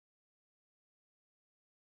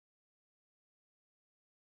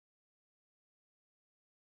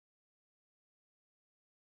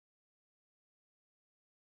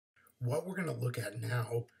what we're going to look at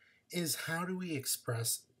now is how do we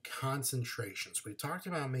express concentrations. We've talked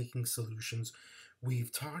about making solutions.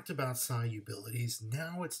 We've talked about solubilities.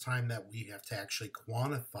 Now it's time that we have to actually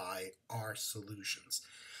quantify our solutions.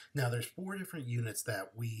 Now there's 4 different units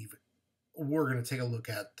that we're going to take a look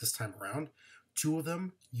at this time around. 2 of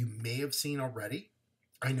them you may have seen already.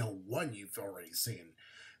 I know one you've already seen.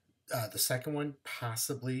 The second one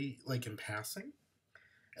possibly like in passing.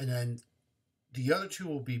 And then the other 2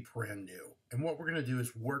 will be brand new. And what we're going to do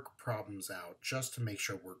is work problems out just to make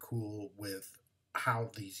sure we're cool with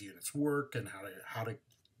how these units work and how to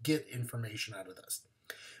get information out of this.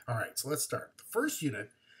 All right, so let's start. The first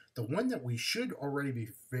unit, the one that we should already be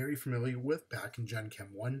very familiar with back in Gen Chem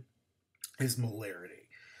 1, is molarity.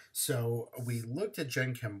 So we looked at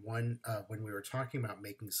Gen Chem 1 when we were talking about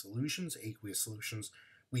making solutions, aqueous solutions.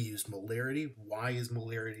 We used molarity. Why is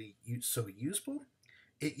molarity so useful?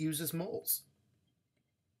 It uses moles.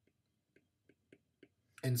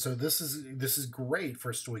 And so this is great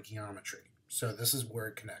for stoichiometry. So this is where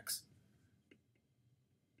it connects.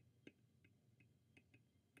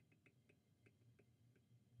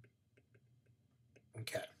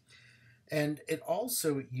 Okay. And it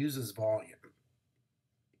also uses volume.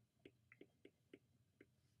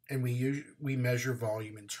 And we measure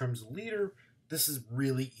volume in terms of liter. This is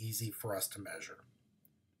really easy for us to measure.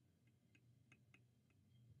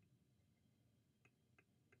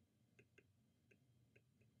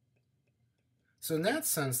 So in that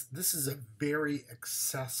sense, this is a very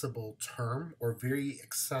accessible term or very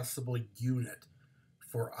accessible unit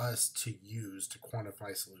for us to use to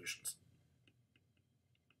quantify solutions.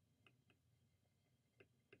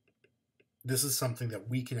 This is something that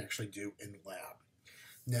we can actually do in lab.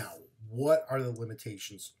 Now, what are the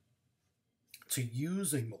limitations to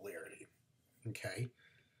using molarity? Okay,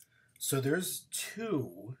 so there's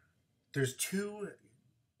two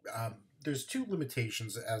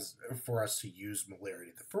limitations as for us to use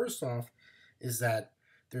molarity. The first off is that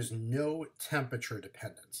there's no temperature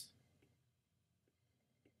dependence.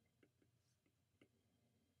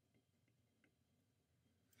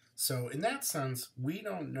 So in that sense, we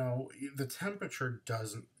don't know, the temperature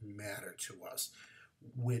doesn't matter to us,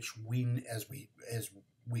 which as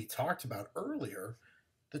we talked about earlier,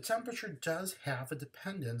 the temperature does have a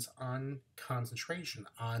dependence on concentration,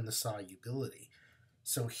 on the solubility.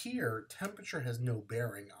 So here, temperature has no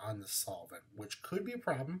bearing on the solvent, which could be a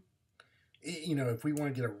problem. You know, if we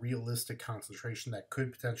want to get a realistic concentration, that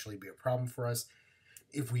could potentially be a problem for us.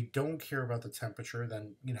 If we don't care about the temperature,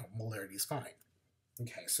 then, you know, molarity is fine.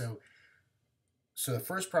 Okay, so the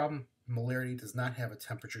first problem, molarity does not have a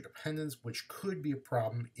temperature dependence, which could be a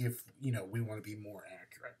problem if, you know, we want to be more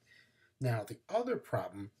accurate. Now, the other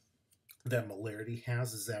problem that molarity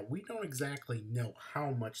has is that we don't exactly know how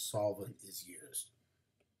much solvent is used.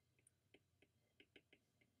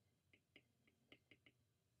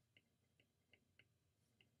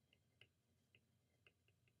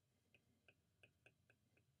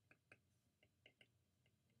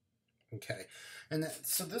 Okay, and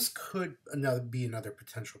so this could be another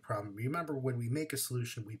potential problem. Remember, when we make a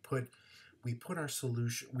solution, we put our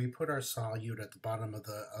solute at the bottom of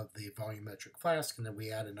the volumetric flask, and then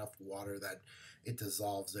we add enough water that it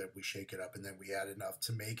dissolves it. We shake it up, and then we add enough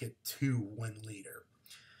to make it to 1 liter.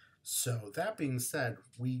 So that being said,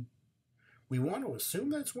 we want to assume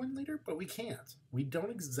that it's 1 liter, but we can't. We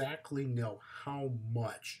don't exactly know how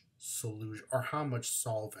much solution or how much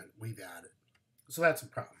solvent we've added. So that's a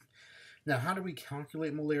problem. Now, how do we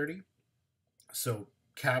calculate molarity? So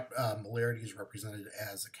molarity is represented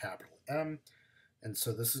as a capital M, and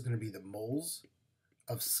so this is going to be the moles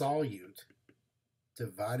of solute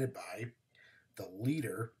divided by the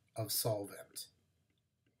liter of solvent.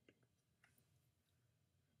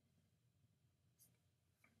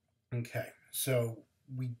 Okay, so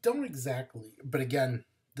we don't exactly, but again,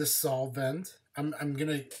 this solvent, I'm going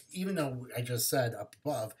to, even though I just said up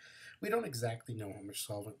above, we don't exactly know how much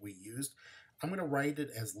solvent we used. I'm going to write it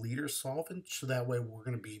as liter solvent, so that way we're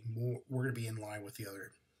going to be in line with the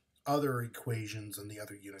other equations and the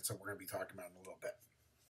other units that we're going to be talking about in a little bit.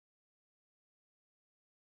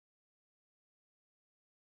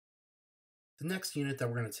 The next unit that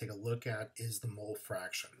we're going to take a look at is the mole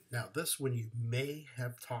fraction. Now, this one you may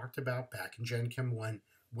have talked about back in Gen Chem 1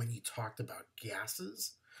 when you talked about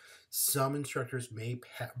gases. Some instructors may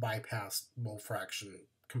bypass mole fraction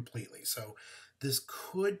completely. So this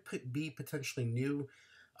could be potentially new.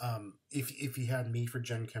 If you had me for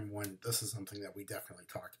Gen Chem 1, this is something that we definitely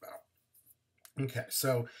talked about. Okay,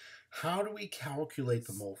 so how do we calculate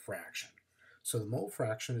the mole fraction? So the mole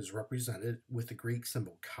fraction is represented with the Greek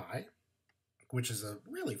symbol chi, which is a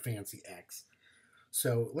really fancy X.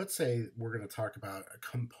 So let's say we're going to talk about a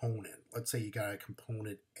component. Let's say you got a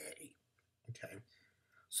component A. Okay.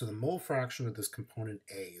 So the mole fraction of this component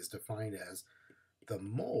A is defined as the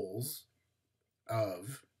moles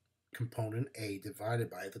of component A divided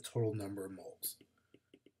by the total number of moles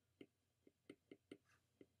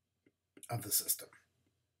of the system.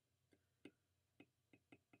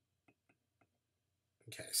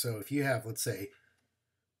 Okay, so if you have, let's say,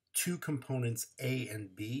 two components A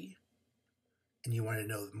and B, and you want to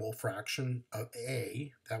know the mole fraction of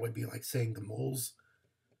A, that would be like saying the moles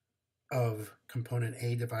of component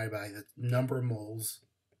A divided by the number of moles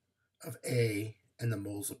of A and the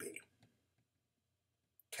moles of B.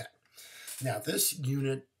 Okay. Now, this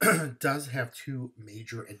unit does have two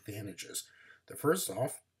major advantages. The first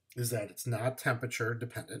off is that it's not temperature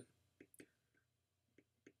dependent.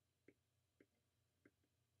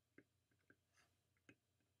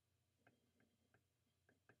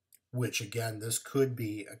 Which, again, this could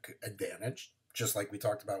be an advantage, just like we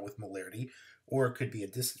talked about with molarity, or it could be a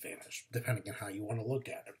disadvantage, depending on how you want to look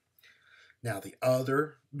at it. Now, the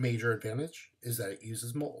other major advantage is that it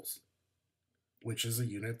uses moles, which is a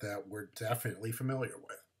unit that we're definitely familiar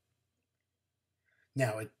with.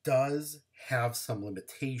 Now, it does have some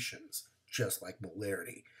limitations, just like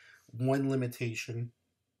molarity. One limitation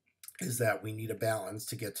is that we need a balance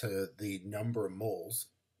to get to the number of moles.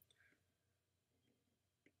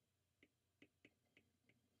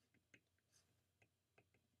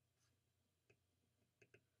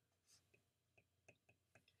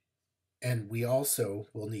 And we also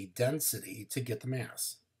will need density to get the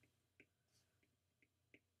mass.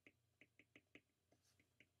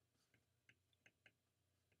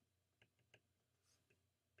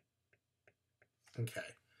 Okay.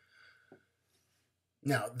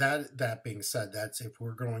 Now, that being said, that's if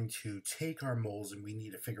we're going to take our moles and we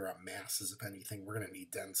need to figure out masses of anything, we're going to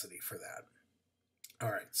need density for that.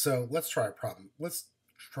 All right, so let's try a problem. Let's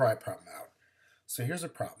try a problem out. So here's a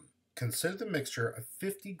problem. Consider the mixture of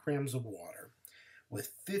 50 grams of water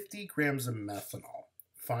with 50 grams of methanol.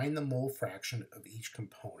 Find the mole fraction of each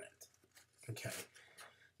component. Okay.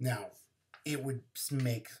 Now, it would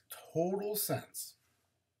make total sense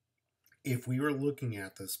if we were looking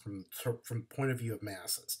at this from point of view of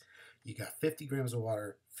masses. You got 50 grams of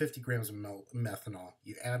water, 50 grams of methanol.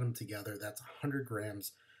 You add them together, that's 100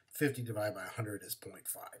 grams. 50 divided by 100 is 0.5.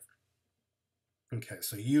 Okay,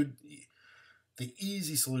 so the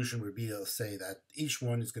easy solution would be to say that each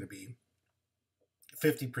one is going to be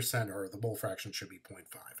 50%, or the mole fraction should be 0.5.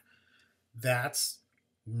 That's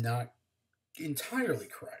not entirely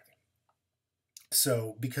correct.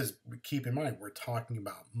 So, because keep in mind, we're talking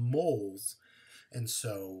about moles, and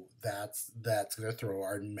so that's going to throw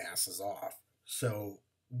our masses off. So,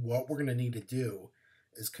 what we're going to need to do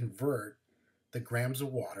is convert the grams of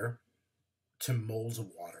water to moles of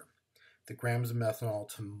water, the grams of methanol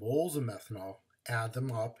to moles of methanol, add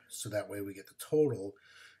them up so that way we get the total,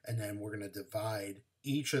 and then we're going to divide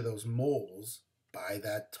each of those moles by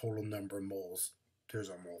that total number of moles. There's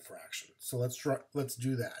our mole fraction. So let's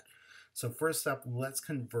do that. So first up, let's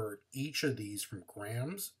convert each of these from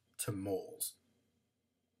grams to moles.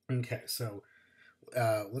 Okay, so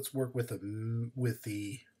let's work with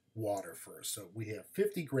the water first. So we have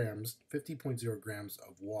 50 grams, 50.0 grams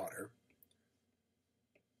of water,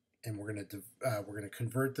 and we're gonna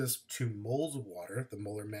convert this to moles of water. The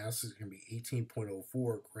molar mass is going to be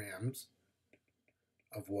 18.04 grams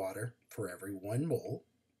of water for every 1 mole.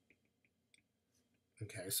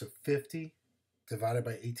 Okay, so 50 divided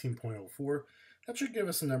by 18.04, that should give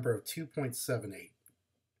us a number of 2.78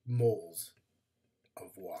 moles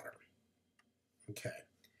of water. Okay.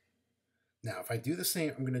 Now, if I do the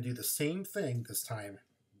same, I'm going to do the same thing this time,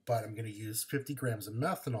 but I'm going to use 50 grams of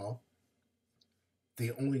methanol.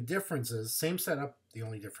 The only difference is, same setup, the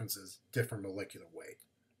only difference is different molecular weight.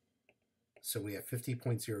 So we have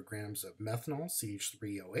 50.0 grams of methanol,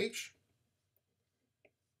 CH3OH.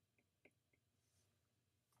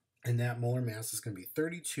 And that molar mass is going to be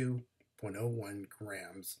 32.01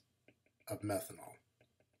 grams of methanol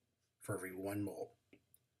for every 1 mole.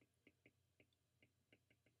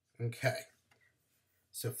 Okay.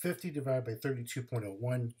 So 50 divided by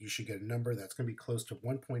 32.01, you should get a number that's going to be close to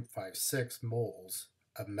 1.56 moles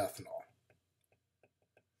of methanol.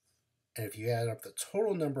 And if you add up the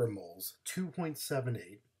total number of moles,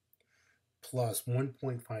 2.78 plus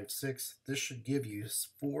 1.56, this should give you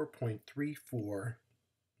 4.34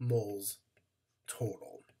 moles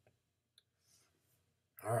total.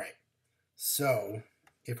 All right, so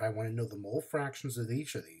if I want to know the mole fractions of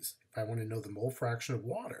each of these, if I want to know the mole fraction of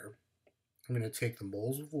water, I'm going to take the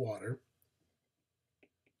moles of water,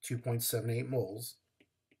 2.78 moles,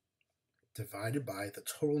 divided by the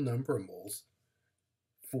total number of moles,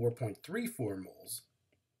 4.34 moles.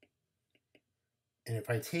 And if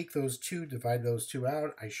I take those two, divide those two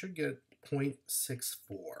out, I should get 0.64.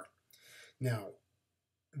 Now,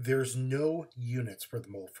 there's no units for the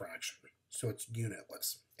mole fraction, so it's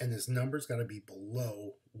unitless. And this number's got to be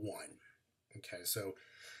below 1. Okay, so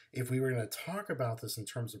if we were going to talk about this in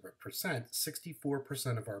terms of a percent,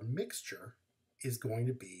 64% of our mixture is going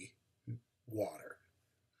to be water.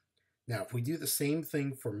 Now, if we do the same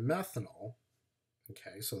thing for methanol,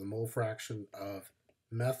 okay, so the mole fraction of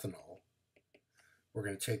methanol, we're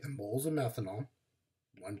going to take the moles of methanol,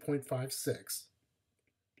 1.56,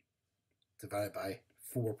 divided by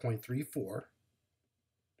 4.34,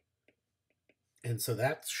 and so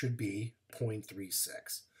that should be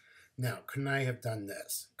 0.36. Now, couldn't I have done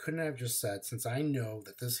this? Couldn't I have just said, since I know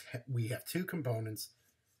that we have two components,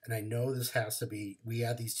 and I know this has to be, we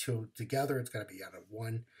add these two together, it's got to be out of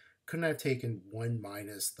 1. Couldn't I have taken 1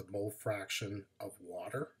 minus the mole fraction of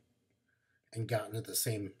water and gotten at the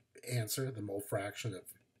same answer, the mole fraction of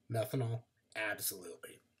methanol?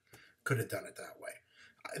 Absolutely. Could have done it that way.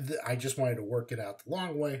 I just wanted to work it out the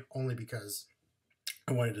long way, only because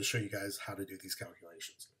I wanted to show you guys how to do these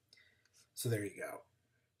calculations. So there you go.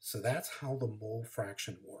 So that's how the mole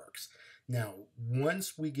fraction works. Now,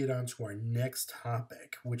 once we get on to our next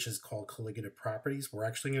topic, which is called colligative properties, we're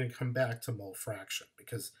actually going to come back to mole fraction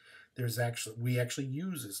because we actually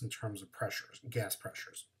use this in terms of pressures, gas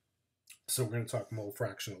pressures. So we're going to talk mole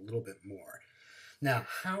fraction a little bit more. Now,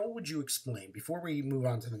 how would you explain, before we move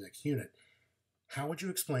on to the next unit, how would you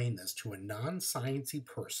explain this to a non-sciencey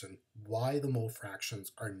person, why the mole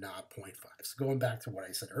fractions are not 0.5? So going back to what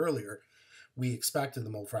I said earlier, we expected the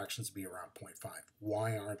mole fractions to be around 0.5.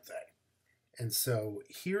 Why aren't they? And so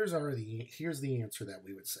here's the answer that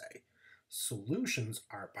we would say. Solutions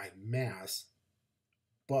are by mass,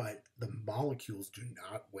 but the molecules do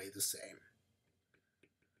not weigh the same.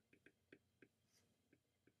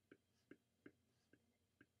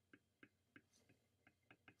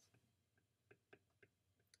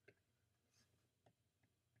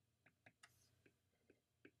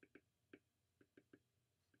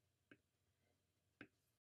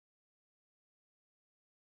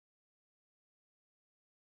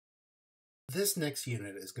 This next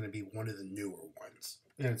unit is going to be one of the newer ones,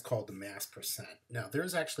 and it's called the mass percent. Now,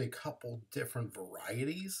 there's actually a couple different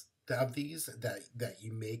varieties of these that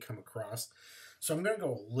you may come across, so I'm going to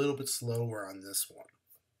go a little bit slower on this one.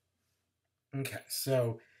 Okay,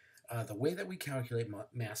 so the way that we calculate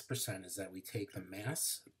mass percent is that we take the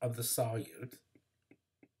mass of the solute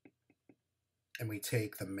and we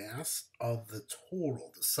take the mass of the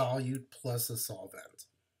total, the solute plus the solvent.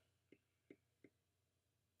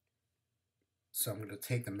 So I'm going to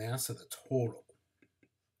take the mass of the total,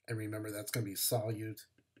 and remember that's going to be solute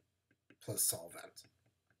plus solvent.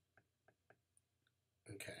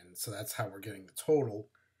 Okay, and so that's how we're getting the total,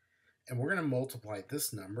 and we're going to multiply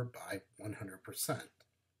this number by 100%.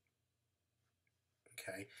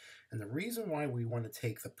 Okay, and the reason why we want to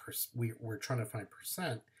take we're trying to find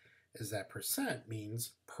percent is that percent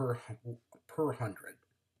means per 100.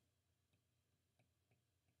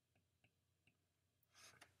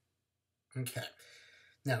 Okay,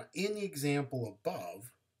 now in the example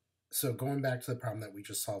above, so going back to the problem that we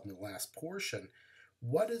just solved in the last portion,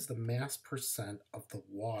 what is the mass percent of the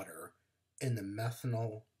water in the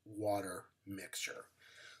methanol water mixture?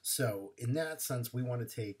 So in that sense, we want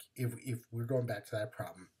to take, if we're going back to that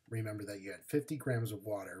problem, remember that you had 50 grams of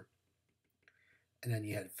water, and then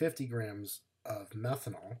you had 50 grams of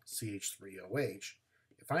methanol, CH3OH.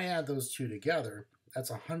 If I add those two together,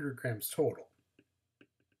 that's 100 grams total.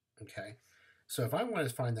 Okay, so if I want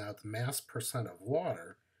to find out the mass percent of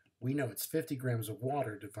water, we know it's 50 grams of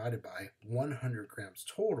water divided by 100 grams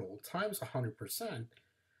total times 100%.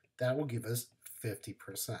 That will give us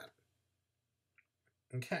 50%.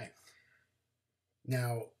 Okay.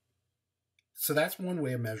 Now, so that's one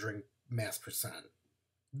way of measuring mass percent.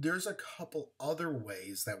 There's a couple other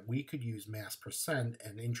ways that we could use mass percent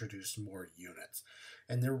and introduce more units,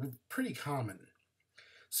 and they're pretty common.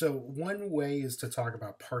 So one way is to talk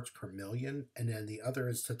about parts per million, and then the other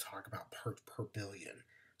is to talk about parts per billion.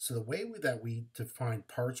 So the way that we define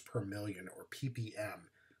parts per million, or ppm,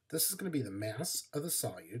 this is going to be the mass of the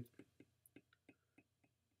solute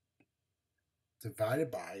divided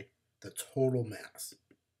by the total mass.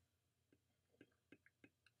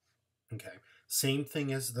 Okay, same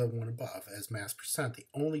thing as the one above, as mass percent. The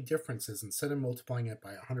only difference is instead of multiplying it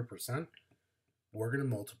by 100%, we're going to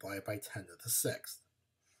multiply it by 10 to the 6th.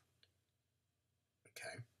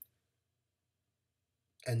 Okay,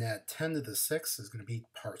 and that 10 to the 6th is going to be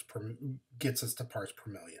gets us to parts per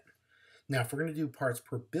million. Now, if we're going to do parts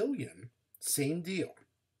per billion, same deal.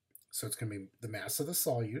 So it's going to be the mass of the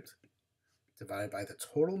solute divided by the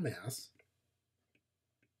total mass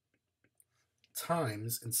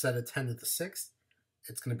times, instead of 10 to the 6th,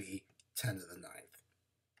 it's going to be 10 to the 9th.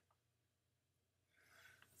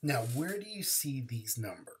 Now, where do you see these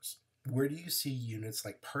numbers? Where do you see units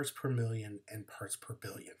like parts per million and parts per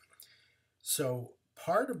billion? So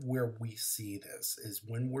part of where we see this is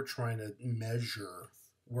when we're trying to measure,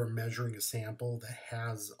 we're measuring a sample that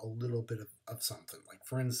has a little bit of something. Like,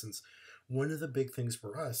 for instance, one of the big things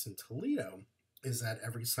for us in Toledo is that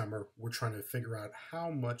every summer we're trying to figure out how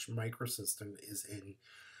much microcystin is in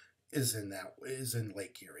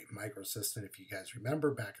Lake Erie. Microcystin, if you guys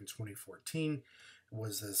remember, back in 2014,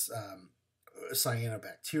 was this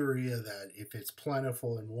cyanobacteria that, if it's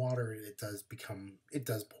plentiful in water, it does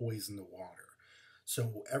poison the water.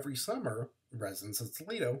 So every summer, residents of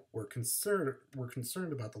Toledo were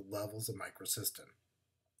concerned about the levels of microcystin.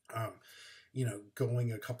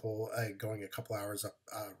 Going a couple hours up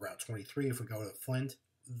Route 23, if we go to Flint,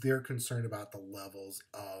 they're concerned about the levels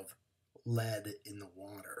of lead in the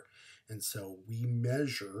water. And so we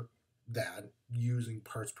measure that using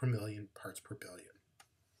parts per million, parts per billion.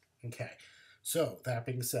 Okay, so that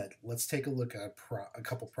being said, let's take a look at a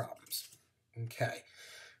couple problems. Okay,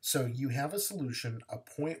 so you have a solution of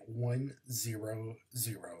 0.100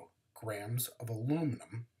 grams of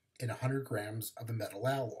aluminum in 100 grams of a metal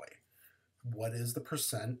alloy. What is the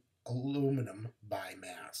percent aluminum by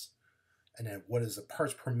mass? And then what is the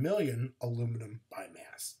parts per million aluminum by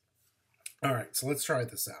mass? All right, so let's try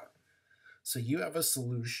this out. So you have a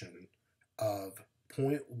solution of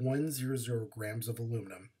 0.100 grams of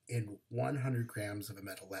aluminum in 100 grams of a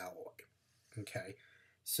metal alloy. Okay,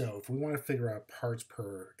 so if we want to figure out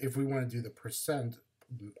if we want to do the percent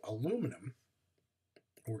aluminum,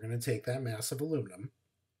 we're going to take that mass of aluminum,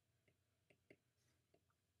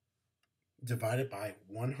 divide it by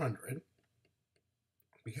 100,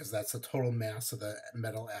 because that's the total mass of the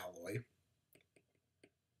metal alloy.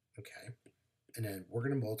 Okay, and then we're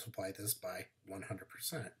going to multiply this by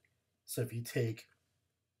 100%. So if you take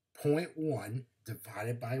 0.1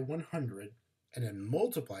 divided by 100 and then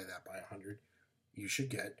multiply that by 100, you should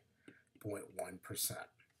get 0.1%.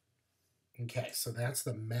 Okay, so that's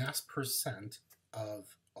the mass percent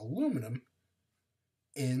of aluminum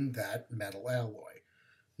in that metal alloy.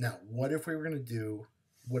 Now, what if we wanted to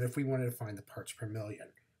find the parts per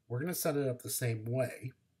million? We're going to set it up the same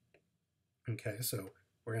way. Okay, so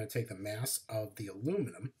we're going to take the mass of the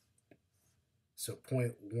aluminum, so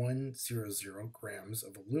 0.100 grams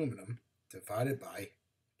of aluminum divided by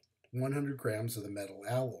 100 grams of the metal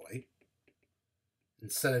alloy.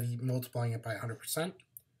 Instead of multiplying it by 100%,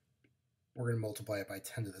 we're going to multiply it by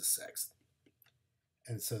 10 to the 6th.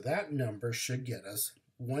 And so that number should get us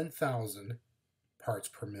 1,000 parts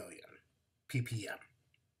per million, ppm.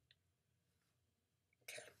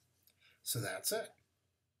 Okay, so that's it.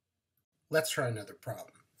 Let's try another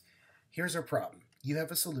problem. Here's our problem. You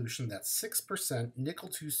have a solution that's 6% nickel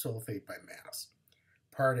 2 sulfate by mass.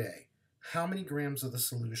 Part A, how many grams of the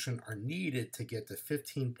solution are needed to get to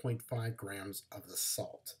 15.5 grams of the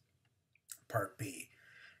salt? Part B,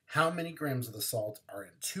 how many grams of the salt are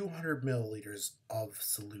in 200 milliliters of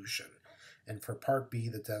solution? And for part B,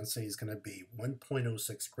 the density is going to be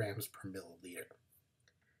 1.06 grams per milliliter.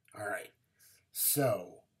 All right,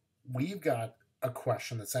 so we've got a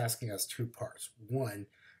question that's asking us two parts. One,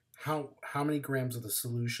 how many grams of the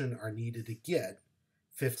solution are needed to get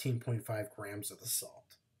 15.5 grams of the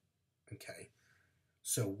salt? Okay,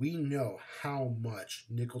 so we know how much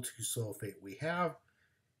nickel 2 sulfate we have.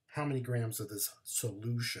 How many grams of this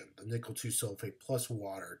solution, the nickel 2 sulfate plus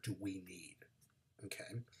water, do we need?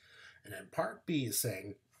 Okay, and then part B is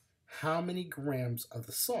saying how many grams of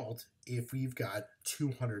the salt if we've got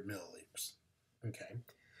 200 milliliters. Okay,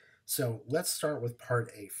 so let's start with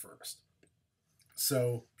part A first.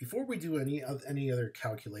 So before we do any other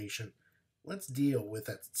calculation, let's deal with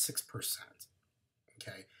that 6%.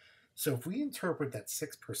 Okay, so if we interpret that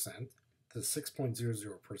 6%, the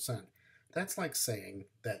 6.00%, that's like saying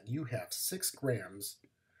that you have 6 grams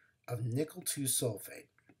of nickel 2 sulfate,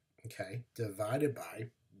 okay, divided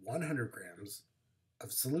by 100 grams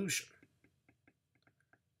of solution.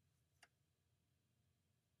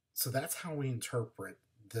 So that's how we interpret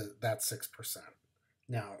that 6%.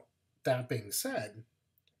 Now, that being said,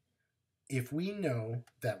 if we know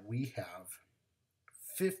that we have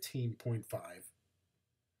 15.5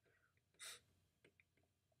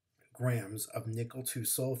 grams of nickel 2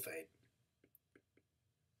 sulfate,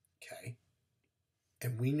 okay,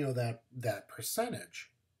 and we know that percentage,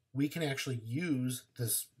 we can actually use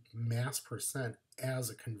this mass percent as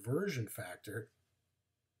a conversion factor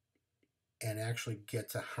and actually get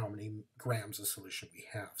to how many grams of solution we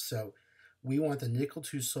have. So we want the nickel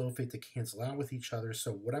 2 sulfate to cancel out with each other.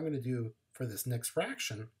 So what I'm going to do for this next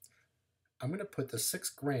fraction, I'm going to put the 6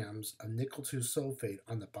 grams of nickel 2 sulfate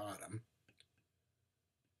on the bottom.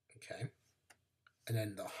 Okay. And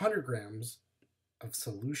then the 100 grams of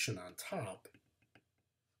solution on top.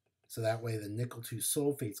 So that way the nickel 2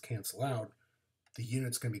 sulfates cancel out. The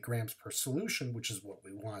unit's going to be grams per solution, which is what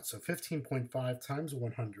we want. So 15.5 times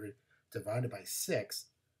 100 divided by 6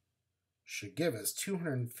 should give us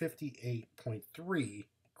 258.3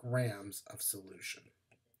 grams of solution.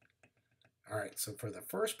 All right, so for the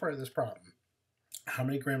first part of this problem, how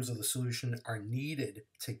many grams of the solution are needed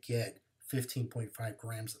to get 15.5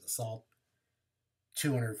 grams of the salt?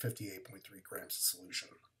 258.3 grams of solution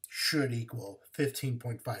should equal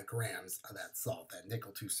 15.5 grams of that salt, that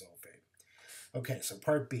nickel 2 sulfate. Okay, so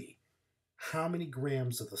part B, how many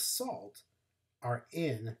grams of the salt are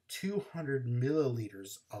in 200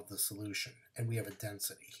 milliliters of the solution? And we have a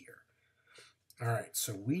density here. All right,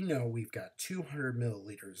 so we know we've got 200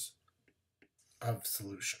 milliliters of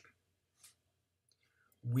solution.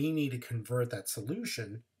 We need to convert that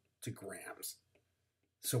solution to grams.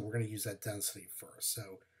 So we're going to use that density first.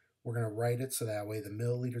 So we're going to write it so that way the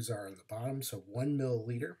milliliters are on the bottom. So 1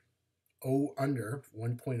 milliliter, under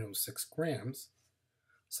 1.06 grams.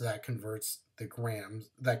 So that converts the grams,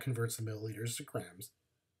 that converts the milliliters to grams.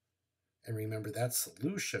 And remember, that's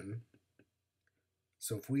solution.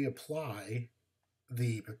 So if we apply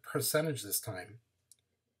the percentage this time,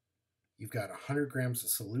 you've got 100 grams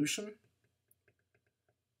of solution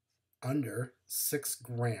under 6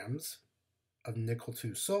 grams of nickel 2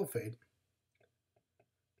 sulfate.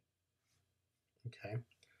 Okay,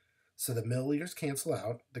 so the milliliters cancel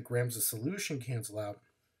out, the grams of solution cancel out.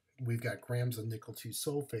 We've got grams of nickel 2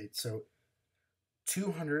 sulfate. So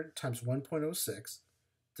 200 times 1.06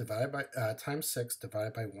 divided by times 6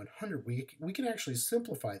 divided by 100. We can actually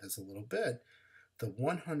simplify this a little bit. The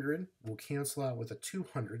 100 will cancel out with a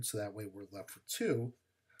 200, so that way we're left with 2.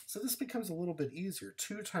 So this becomes a little bit easier.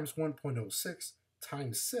 2 times 1.06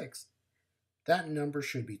 times 6, that number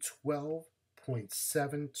should be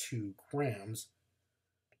 12.72 grams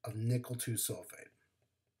of nickel 2 sulfate.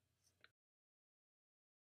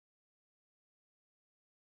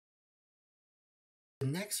 The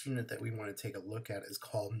next unit that we want to take a look at is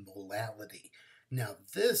called molality. Now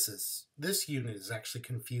this unit is actually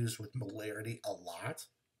confused with molarity a lot,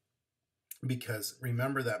 because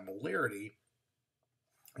remember that molarity,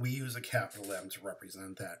 we use a capital M to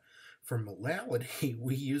represent that. For molality,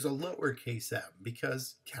 we use a lowercase m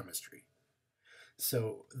because chemistry.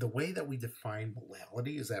 So the way that we define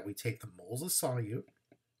molality is that we take the moles of solute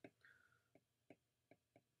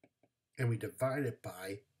and we divide it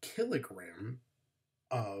by kilogram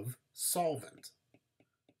of solvent.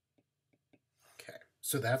 Okay,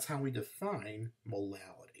 so that's how we define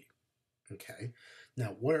molality. Okay,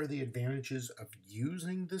 now what are the advantages of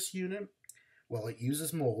using this unit? Well, it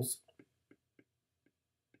uses moles,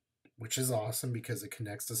 which is awesome because it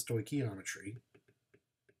connects to stoichiometry.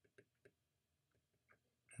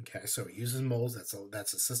 Okay, so it uses moles.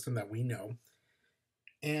 That's a system that we know.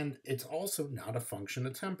 And it's also not a function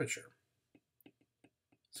of temperature.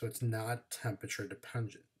 So it's not temperature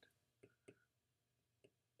dependent.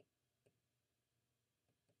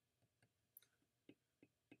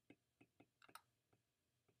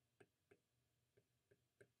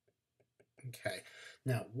 Okay,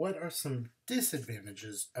 now what are some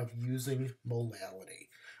disadvantages of using molality?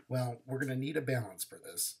 Well, we're going to need a balance for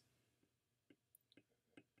this.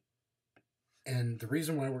 And the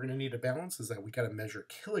reason why we're going to need a balance is that we got to measure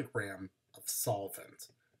kilogram of solvent,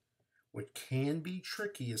 which can be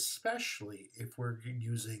tricky, especially if we're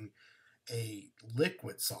using a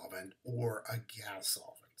liquid solvent or a gas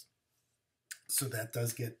solvent. So that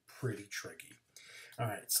does get pretty tricky. All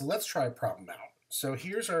right, so let's try a problem out. So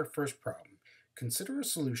here's our first problem. Consider a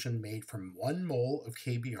solution made from 1 mole of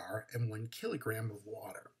KBr and 1 kilogram of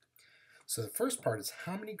water. So the first part is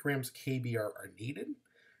how many grams of KBr are needed?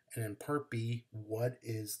 And in part B, what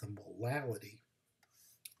is the molality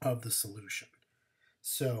of the solution?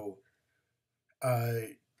 So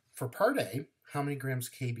for part A, how many grams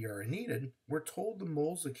of KBr are needed? We're told the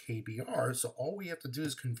moles of KBr, so all we have to do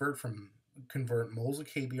is convert moles of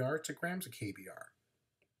KBr to grams of KBr.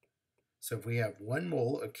 So if we have 1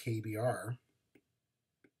 mole of KBr,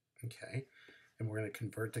 okay, and we're going to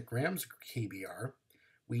convert to grams of KBr,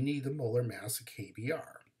 we need the molar mass of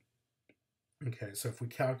KBr. Okay, so if we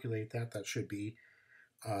calculate that, that should be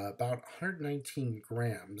about 119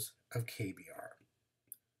 grams of KBr.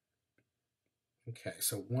 Okay,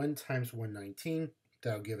 so 1 times 119,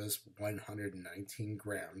 that'll give us 119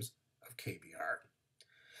 grams of KBr.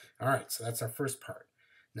 All right, so that's our first part.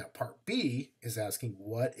 Now, part B is asking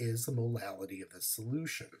what is the molality of the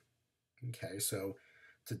solution? Okay, so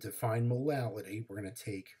to define molality, we're going to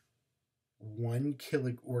take we're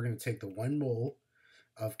going to take the 1 mole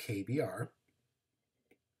of KBr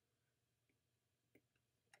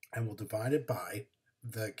and we'll divide it by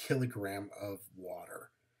the kilogram of water.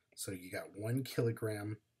 So you got 1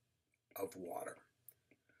 kilogram of water.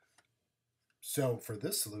 So for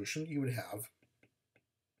this solution, you would have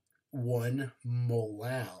 1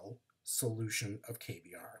 molal solution of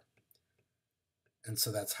KBr. And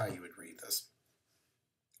so that's how you would read this.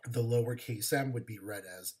 The lowercase m would be read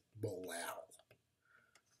as molal.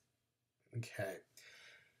 Okay.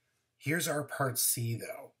 Here's our part C,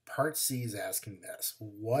 though. Part C is asking this.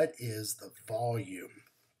 What is the volume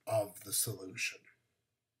of the solution?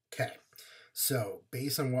 Okay. So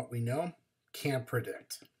based on what we know, can't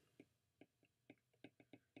predict.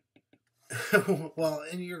 Well,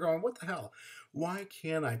 and you're going, what the hell? Why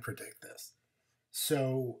can't I predict this?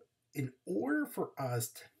 So in order for us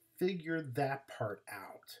to figure that part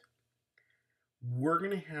out, we're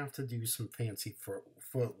going to have to do some fancy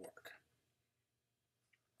footwork.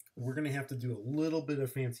 We're going to have to do a little bit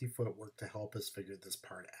of fancy footwork to help us figure this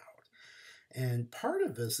part out. And part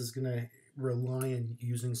of this is going to rely on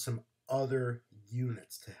using some other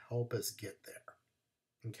units to help us get there.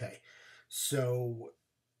 Okay, so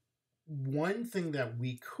one thing that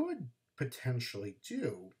we could potentially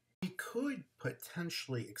do, we could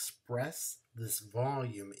potentially express this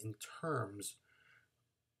volume in terms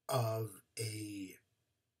of a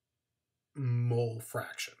mole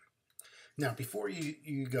fraction. Now, before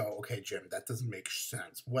you go, okay, Jim, that doesn't make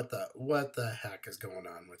sense. What the heck is going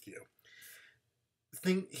on with you?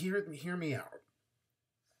 Hear me out.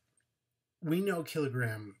 We know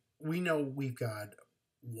we've got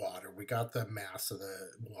water. We got the mass of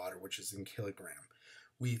the water, which is in kilogram.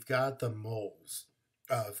 We've got the moles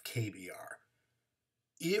of KBr.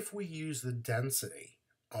 If we use the density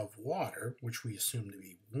of water, which we assume to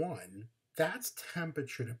be 1, that's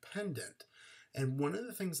temperature dependent. And one of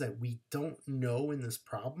the things that we don't know in this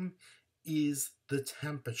problem is the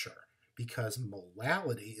temperature, because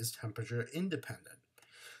molality is temperature independent.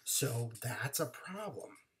 So that's a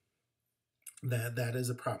problem. That is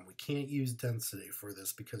a problem. We can't use density for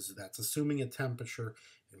this because that's assuming a temperature,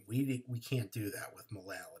 and we can't do that with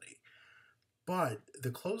molality. But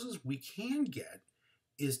the closest we can get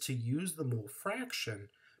is to use the mole fraction,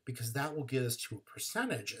 because that will get us to a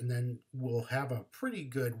percentage, and then we'll have a pretty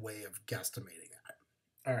good way of guesstimating that.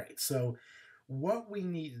 All right, so what we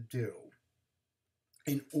need to do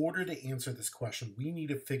in order to answer this question, we need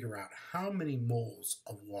to figure out how many moles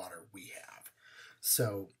of water we have.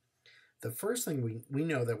 So the first thing we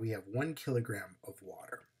know that we have 1 kilogram of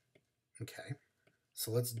water. Okay,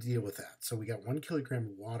 so let's deal with that. So we got 1 kilogram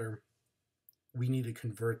of water. We need to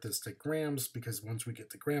convert this to grams, because once we get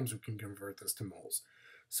to grams, we can convert this to moles.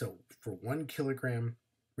 So for 1 kilogram,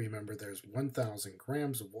 remember there's 1,000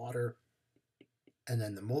 grams of water, and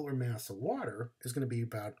then the molar mass of water is going to be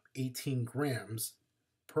about 18 grams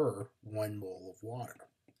per 1 mole of water.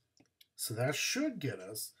 So that should get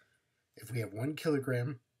us, if we have 1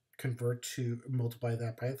 kilogram, multiply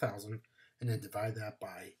that by 1,000, and then divide that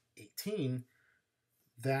by 18,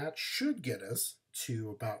 that should get us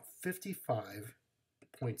to about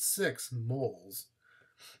 55.6 moles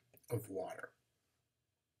of water.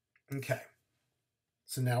 Okay,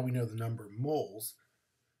 so now we know the number of moles.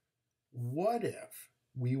 What if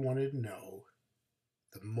we wanted to know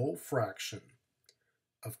the mole fraction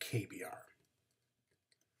of KBr?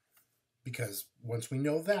 Because once we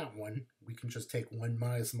know that one, we can just take 1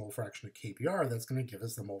 minus the mole fraction of KBr. That's going to give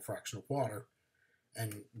us the mole fraction of water,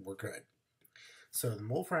 and we're good. So the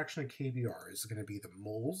mole fraction of KBr is going to be the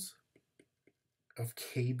moles of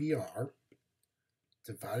KBr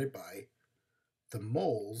divided by the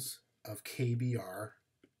moles of KBr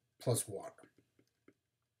plus water.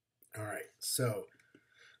 All right, so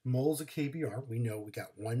moles of KBr, we know we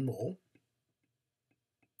got 1 mole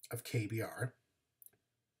of KBr.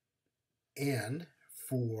 And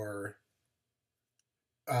for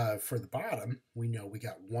the bottom, we know we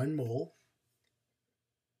got 1 mole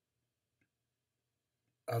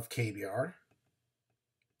of KBr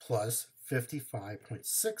plus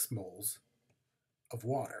 55.6 moles of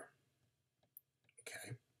water.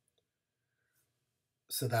 Okay.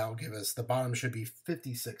 So that'll give us, the bottom should be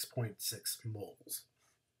 56.6 moles.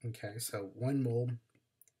 Okay, so 1 mole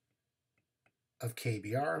of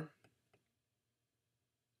KBr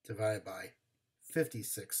divided by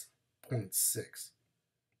 56.6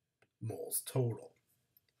 moles total.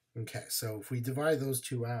 Okay, so if we divide those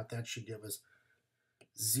two out, that should give us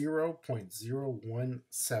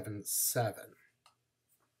 0.0177.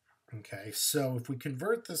 Okay, so if we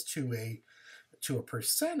convert this to a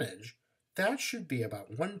percentage, that should be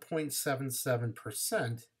about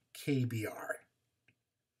 1.77% KBR.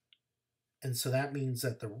 And so that means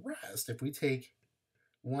that the rest, if we take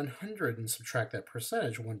 100 and subtract that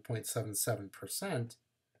percentage, 1.77%,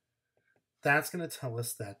 that's going to tell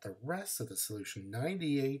us that the rest of the solution,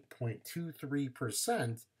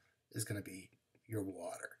 98.23%, is going to be your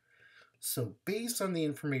water. So based on the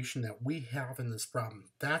information that we have in this problem,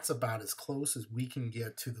 that's about as close as we can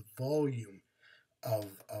get to the volume of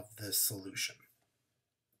this solution.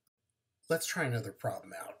 Let's try another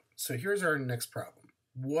problem out. So here's our next problem.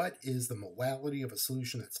 What is the molality of a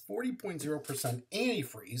solution that's 40.0%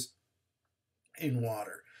 antifreeze in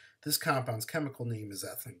water? This compound's chemical name is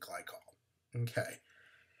ethylene glycol. Okay,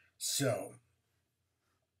 so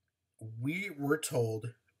we were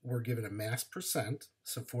told we're given a mass percent,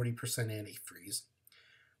 so 40% antifreeze.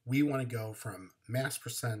 We want to go from mass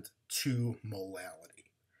percent to molality.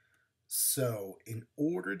 So in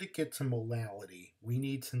order to get to molality, we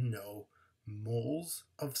need to know moles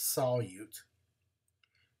of solute,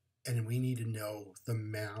 and we need to know the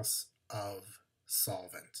mass of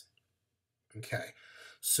solvent. Okay,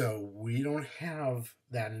 so we don't have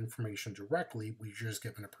that information directly, we're just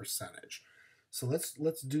given a percentage. So let's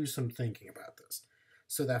do some thinking about this.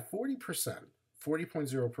 So that 40%,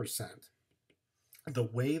 40.0%, the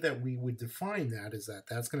way that we would define that is that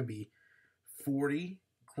that's going to be 40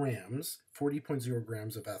 grams, 40.0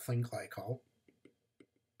 grams of ethylene glycol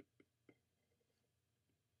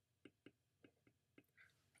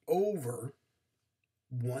over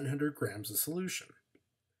 100 grams of solution.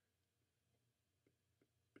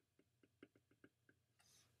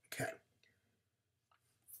 Okay.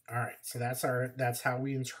 All right, so that's how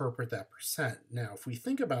we interpret that percent. Now, if we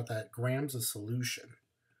think about that grams of solution,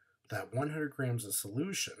 that 100 grams of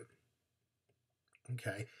solution,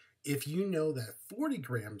 okay, if you know that 40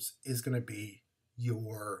 grams is going to be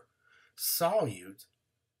your solute,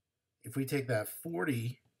 if we take that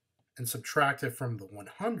 40 and subtract it from the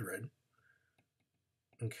 100,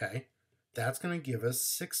 okay, that's going to give us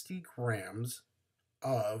 60 grams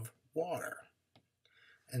of water.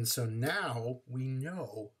 And so now we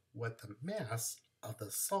know what the mass of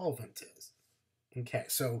the solvent is. Okay,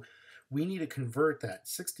 so we need to convert that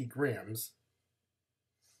 60 grams,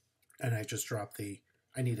 and I just dropped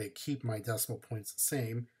I need to keep my decimal points the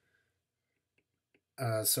same.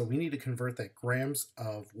 So we need to convert that grams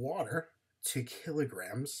of water to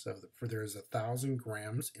kilograms. So there's 1,000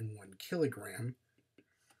 grams in 1 kilogram.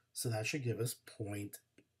 So that should give us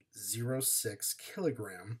 0.06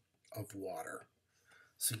 kilogram of water.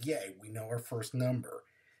 So yay, we know our first number.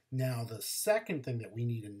 Now the second thing that we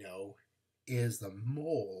need to know is the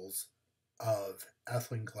moles of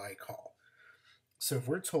ethylene glycol. So if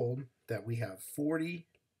we're told that we have 40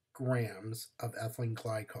 grams of ethylene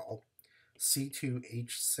glycol,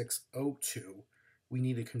 C2H6O2, we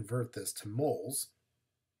need to convert this to moles.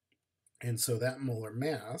 And so that molar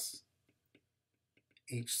mass,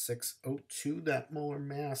 H6O2, that molar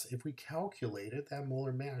mass, if we calculate it, that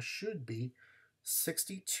molar mass should be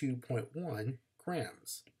 62.1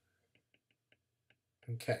 grams.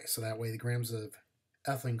 Okay, so that way the grams of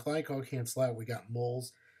ethylene glycol cancel out. We got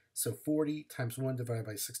moles. So 40 times 1 divided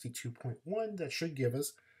by 62.1, that should give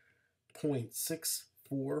us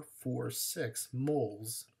 0.6446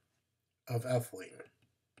 moles of ethylene.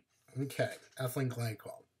 Okay, ethylene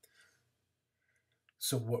glycol.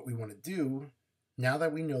 So what we want to do, now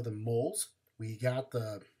that we know the moles, we got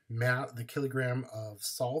the kilogram of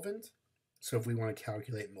solvent. So if we want to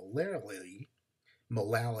calculate molality,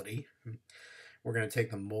 we're going to take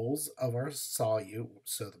the moles of our solute,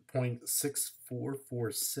 so the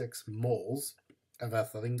 0.6446 moles of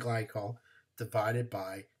ethylene glycol divided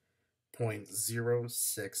by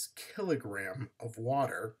 0.06 kilogram of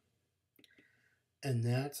water, and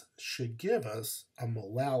that should give us a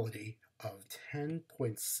molality of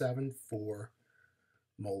 10.74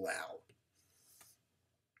 molal.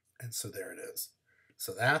 And so there it is.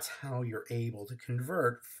 So that's how you're able to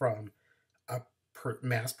convert from a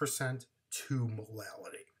mass percent to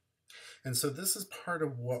molality. And so this is part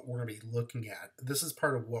of what we're going to be looking at. This is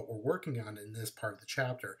part of what we're working on in this part of the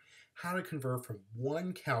chapter, how to convert from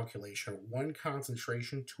one calculation, one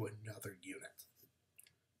concentration to another unit.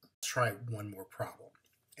 Let's try one more problem.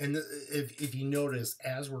 And if you notice,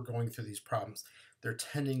 as we're going through these problems, they're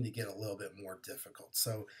tending to get a little bit more difficult.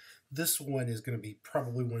 So this one is going to be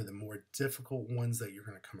probably one of the more difficult ones that you're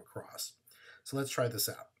going to come across. So let's try this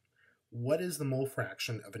out. what is the mole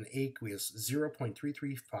fraction of an aqueous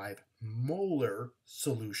 0.335 molar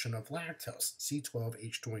solution of lactose,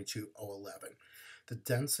 C12H22O11? The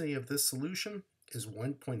density of this solution is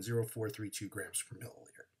 1.0432 grams per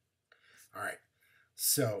milliliter. All right,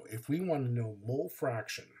 so if we want to know mole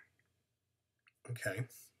fraction, okay,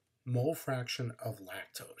 mole fraction of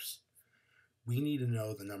lactose, we need to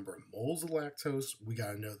know the number of moles of lactose. We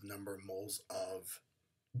got to know the number of moles of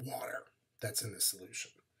water that's in the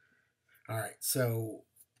solution. All right, so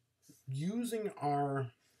using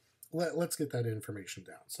our, let's get that information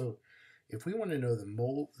down. So if we want to know the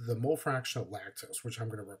mole fraction of lactose, which I'm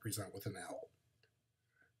going to represent with an L,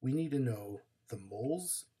 we need to know the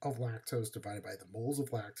moles of lactose divided by the moles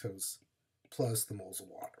of lactose plus the moles of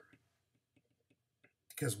water,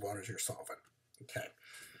 because water is your solvent. Okay,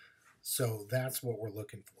 so that's what we're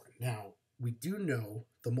looking for. Now, we do know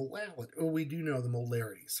the molality, we do know the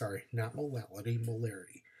molarity, sorry, not molality,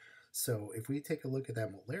 molarity. So if we take a look at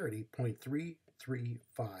that molarity,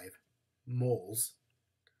 0.335 moles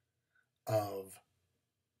of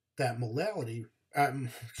that molality,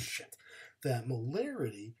 that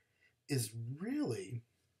molarity is really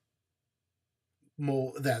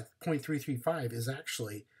that 0.335 is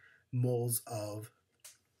actually moles of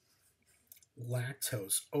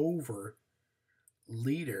lactose over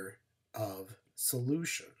liter of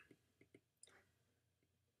solution.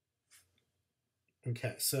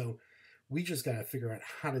 Okay, so we just got to figure out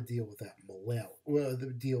how to deal with that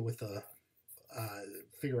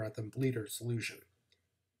figure out the liter solution.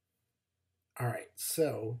 All right,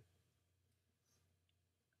 so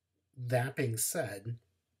that being said,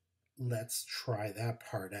 let's try that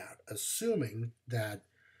part out. Assuming that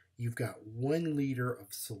you've got 1 liter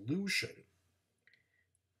of solution.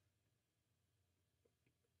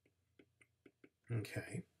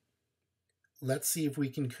 Okay. Let's see if we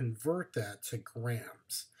can convert that to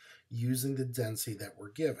grams using the density that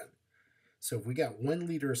we're given. So if we got 1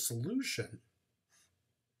 liter of solution,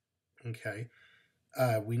 okay,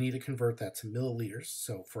 we need to convert that to milliliters.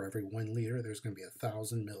 So for every 1 liter, there's going to be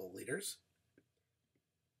 1,000 milliliters.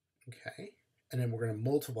 Okay, and then we're going to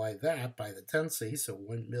multiply that by the density, so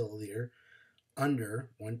 1 milliliter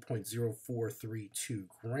under 1.0432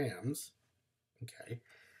 grams. Okay,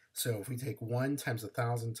 so if we take 1 times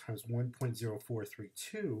 1,000 times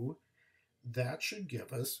 1.0432, that should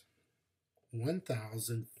give us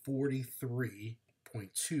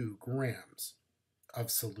 1,043.2 grams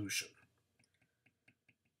of solution.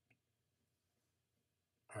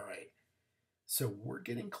 All right, so we're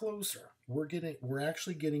getting closer. We're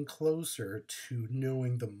actually getting closer to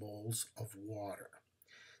knowing the moles of water.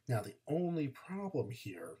 Now, the only problem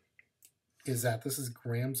here is that this is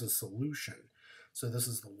grams of solution. So this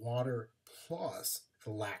is the water plus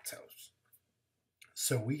the lactose.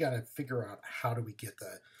 So we got to figure out how do we get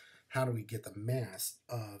the mass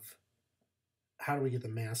of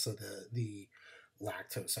the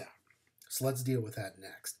lactose out. So let's deal with that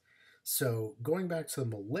next. So going back to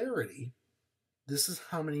the molarity, this is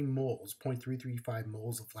how many moles, 0.335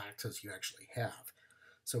 moles of lactose you actually have.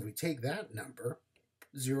 So if we take that number,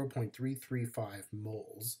 0.335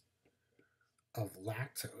 moles of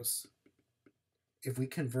lactose, if we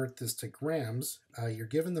convert this to grams, you're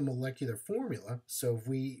given the molecular formula. So if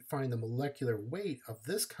we find the molecular weight of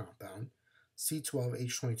this compound,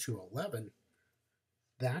 C12H22O11,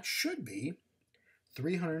 that should be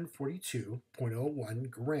 342.01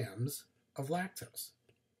 grams of lactose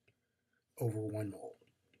over 1 mole.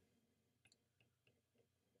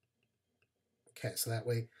 Okay, so that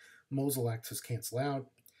way moles of lactose cancel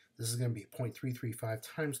out. This is going to be 0.335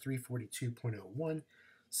 times 342.01.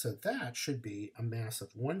 So that should be a mass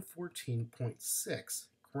of 114.6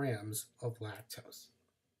 grams of lactose.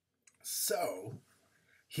 So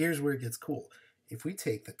here's where it gets cool. If we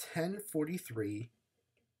take the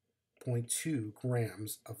 1043.2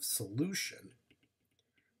 grams of solution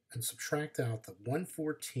and subtract out the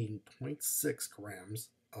 114.6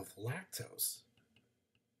 grams of lactose,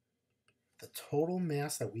 the total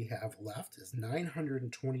mass that we have left is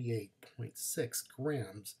 928.6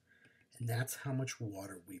 grams, and that's how much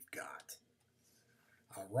water we've got.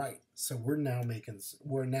 All right, so we're now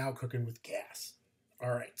cooking with gas.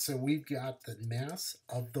 All right, so we've got the mass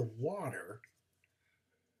of the water.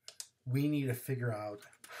 We need to figure out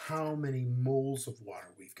how many moles of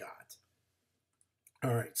water we've got.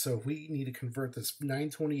 All right, so we need to convert this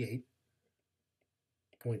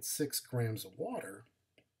 928.6 grams of water.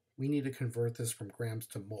 We need to convert this from grams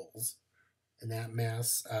to moles, and that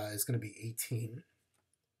mass is going to be 18.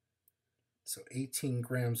 So 18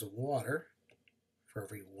 grams of water for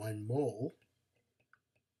every 1 mole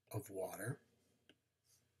of water.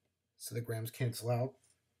 So the grams cancel out.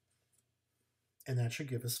 And that should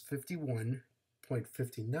give us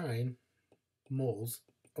 51.59 moles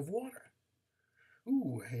of water.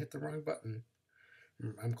 Ooh, I hit the wrong button.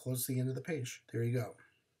 I'm close to the end of the page. There you go.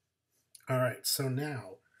 All right, so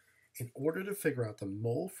now, in order to figure out the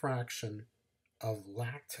mole fraction of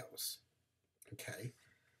lactose, okay,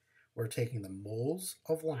 we're taking the moles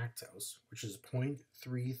of lactose, which is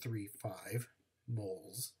 0.335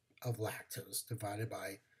 moles of lactose, divided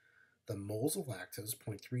by the moles of lactose,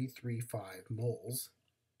 0.335 moles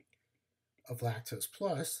of lactose,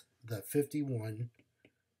 plus the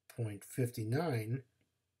 51.59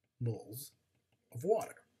 moles of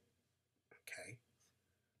water. Okay.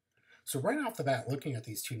 So right off the bat, looking at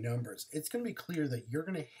these two numbers, it's going to be clear that you're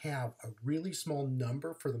going to have a really small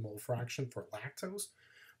number for the mole fraction for lactose,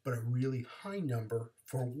 but a really high number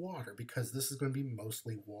for water, because this is going to be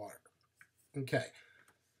mostly water. Okay.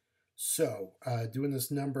 So doing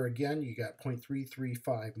this number again, you got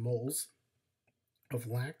 0.335 moles of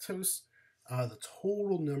lactose. The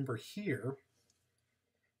total number here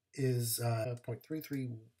is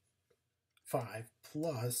 0.335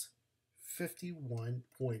 plus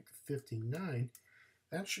 51.59.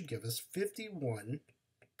 That should give us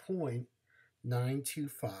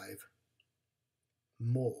 51.925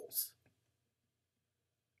 moles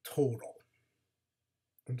total.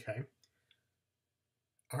 Okay.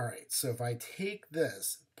 All right, so if I take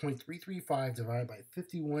this 0.335 divided by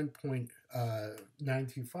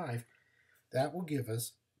 51.925, that will give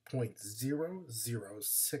us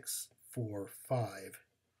 0.00645,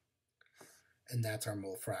 and that's our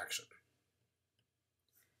mole fraction.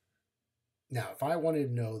 Now, if I wanted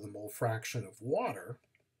to know the mole fraction of water,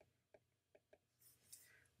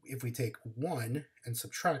 if we take 1 and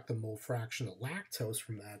subtract the mole fraction of lactose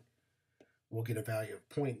from that, we'll get a value of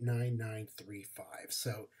 0.9935.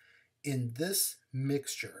 So in this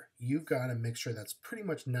mixture, you've got a mixture that's pretty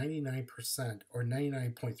much 99% or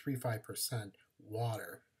 99.35%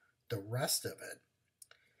 water. The rest of it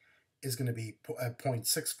is going to be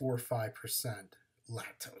 0.645%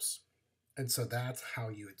 lactose. And so that's how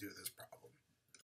you would do this problem.